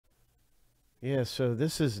Yeah, so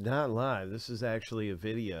this is not live. This is actually a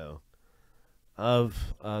video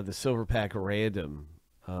of the Silver Pack Random.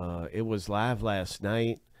 It was live last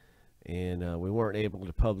night, and we weren't able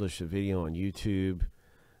to publish the video on YouTube.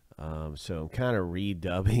 So I'm kind of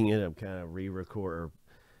redubbing it. I'm kind of re-record.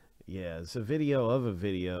 Yeah, it's a video of a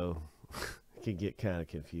video. It can get kind of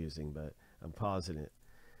confusing, but I'm pausing it.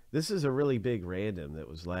 This is a really big random that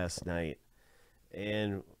was last night,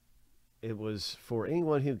 and it was for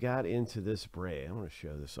anyone who got into this bray. I'm going to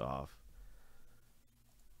show this off.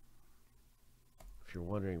 If you're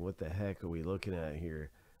wondering what the heck are we looking at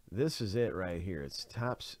here, this is it right here. It's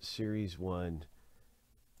Topps Series 1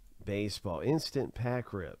 baseball instant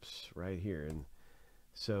pack rips right here. And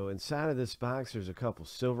so inside of this box there's a couple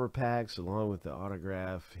silver packs along with the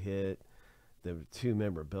autograph hit, the two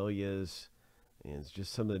memorabilias, and it's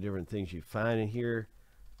just some of the different things you find in here.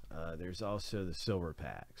 There's also the silver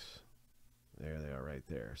packs. There they are right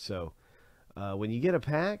there. So when you get a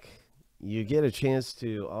pack, you get a chance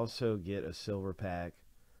to also get a silver pack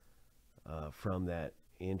from that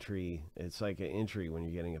entry. It's like an entry when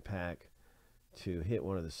you're getting a pack to hit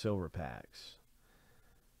one of the silver packs.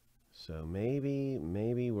 So maybe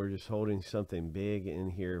we're just holding something big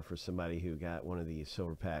in here for somebody who got one of the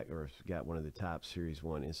silver pack or got one of the Topps Series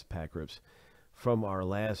 1 instant pack rips from our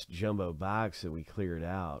last jumbo box that we cleared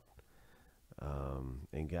out.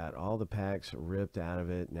 And got all the packs ripped out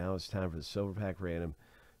of it. Now it's time for the silver pack random.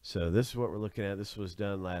 So this is what we're looking at. This was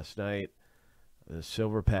done last night. The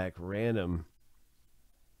silver pack random.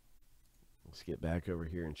 Let's get back over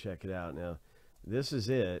here and check it out. Now, this is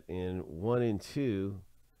it in 1 and 2.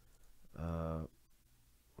 Let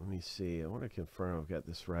me see. I want to confirm I've got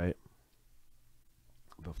this right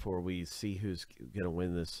before we see who's going to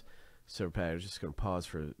win this silver pack. I'm just going to pause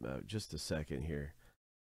for just a second here.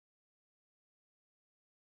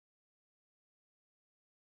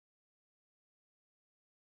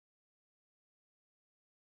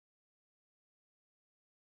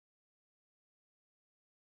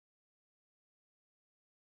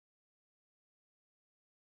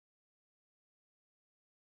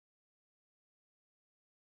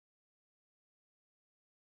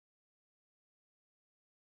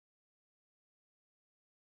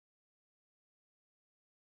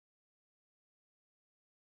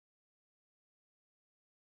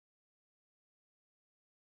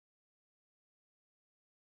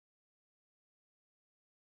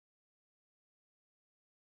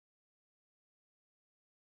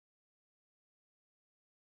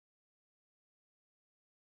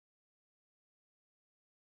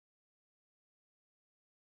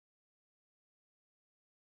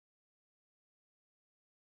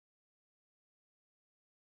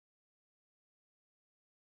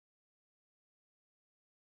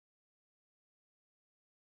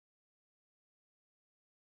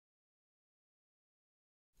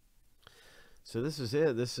 So this is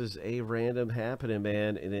it. This is a random happening,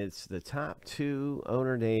 man, and it's the top 2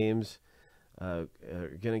 owner names are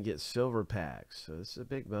going to get silver packs. So this is a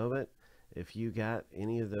big moment. If you got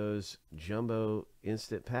any of those jumbo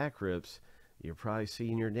instant pack rips, you're probably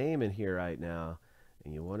seeing your name in here right now,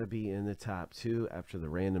 and you want to be in the top 2 after the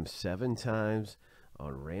random 7 times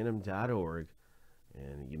on random.org.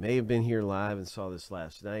 And you may have been here live and saw this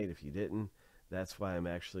last night. If you didn't, that's why I'm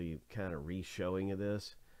actually kind of re-showing of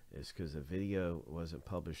this, is because the video wasn't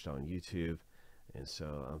published on YouTube, and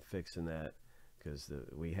so I'm fixing that because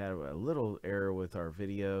we had a little error with our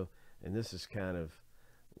video, and this is kind of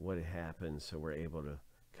what happened, so we're able to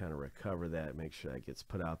kind of recover that, make sure that gets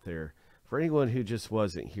put out there for anyone who just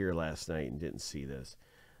wasn't here last night and didn't see this.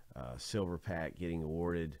 Silver pack getting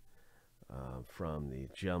awarded from the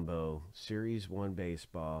Jumbo Series 1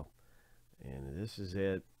 baseball, and this is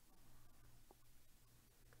it.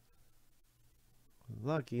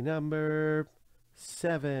 Lucky number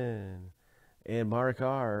 7. And Mark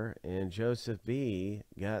R and Joseph B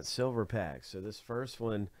got silver packs. So this first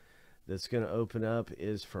one that's going to open up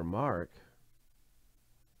is for Mark.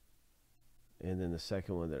 And then the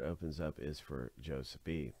second one that opens up is for Joseph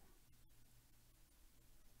B.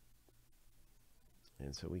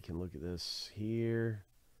 And so we can look at this here.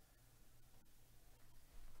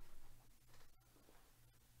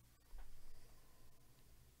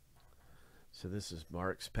 So this is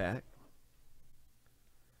Mark's pack.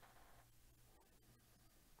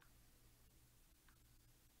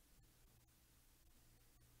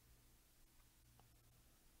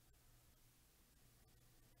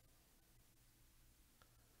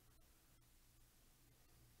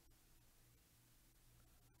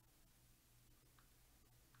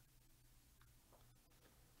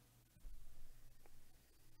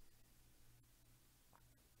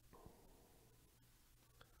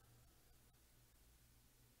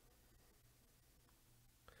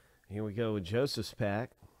 Here we go with Joseph's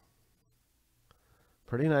pack.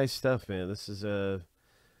 Pretty nice stuff, man. This is a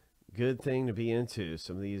good thing to be into.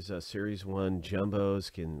 Some of these Series 1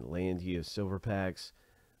 jumbos can land you silver packs.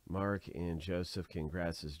 Mark and Joseph,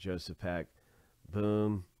 congrats. Is Joseph pack.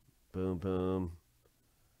 Boom, boom, boom,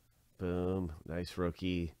 boom. Nice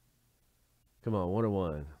rookie. Come on,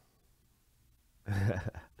 101.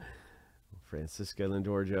 Francisco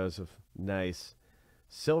Lindor Joseph. Nice.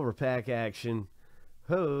 Silver pack action.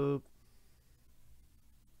 Hope.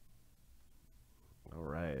 All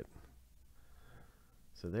right.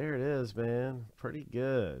 So there it is, man. Pretty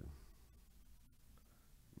good.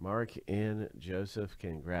 Mark and Joseph,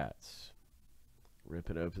 congrats.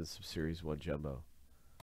 Ripping open some Series 1 jumbo.